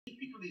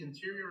for the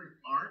interior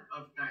art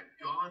of that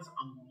Gods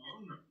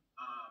Among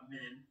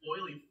Men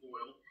foily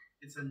foil.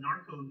 It's a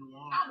narco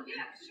noir. Oh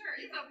yeah, sure.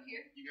 It's over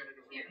here. You got it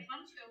over here. here.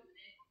 I'm just open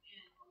it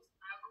and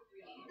I will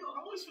read. You know,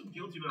 I always feel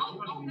guilty about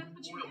opening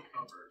these foil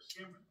covers.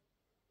 Let me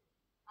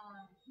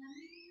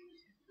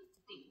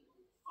see.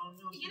 Oh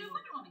no. You know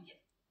what do I want to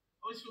get?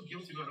 I always feel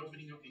guilty about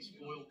opening up these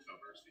foil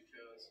covers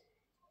because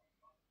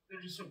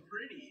they're just so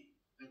pretty.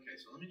 Okay,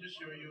 so let me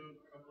just show you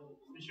a couple.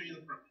 Let me show you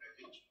the front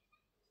page.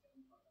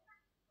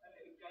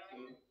 So,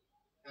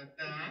 got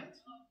that.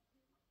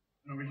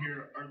 And over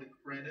here are the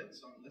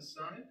credits on this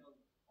side. Oh,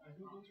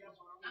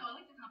 I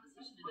like the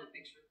composition in that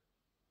picture.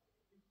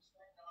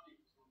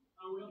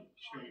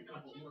 Show you a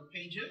couple more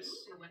pages.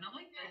 So when I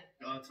like that,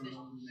 Gods the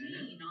Among Men.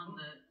 sheen on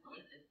the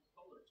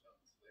color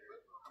tones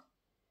there.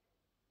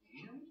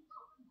 And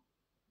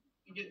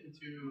we get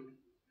into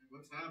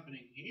what's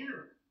happening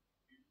here.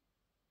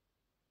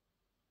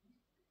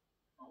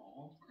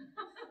 Oh.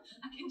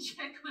 I can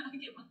check when I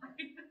get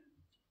mine.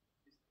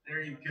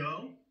 There you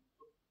go.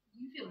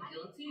 You feel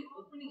guilty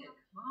opening a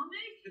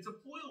comic? It's a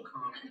foil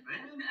comic,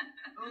 man.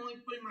 I don't like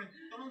putting my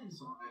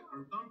thumbs on it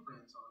or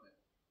thumbprints on it.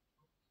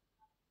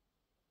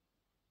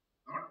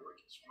 The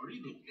artwork is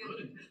really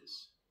good in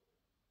this.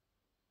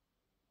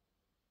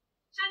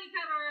 Shiny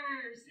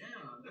covers!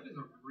 Yeah, that is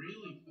a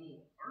really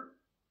cool art.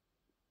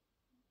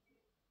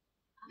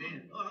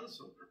 Man, oh, that's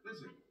so perfect.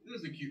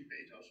 This is a cute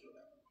page. I'll show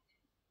that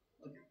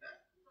one. Look at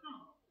that.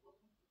 Oh.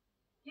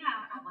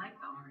 Yeah, I like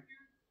the art.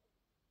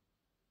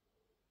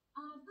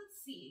 Let's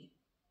see.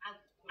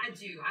 I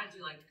do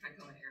like the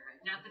Kaikoa era.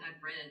 Not that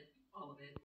I've read all of it.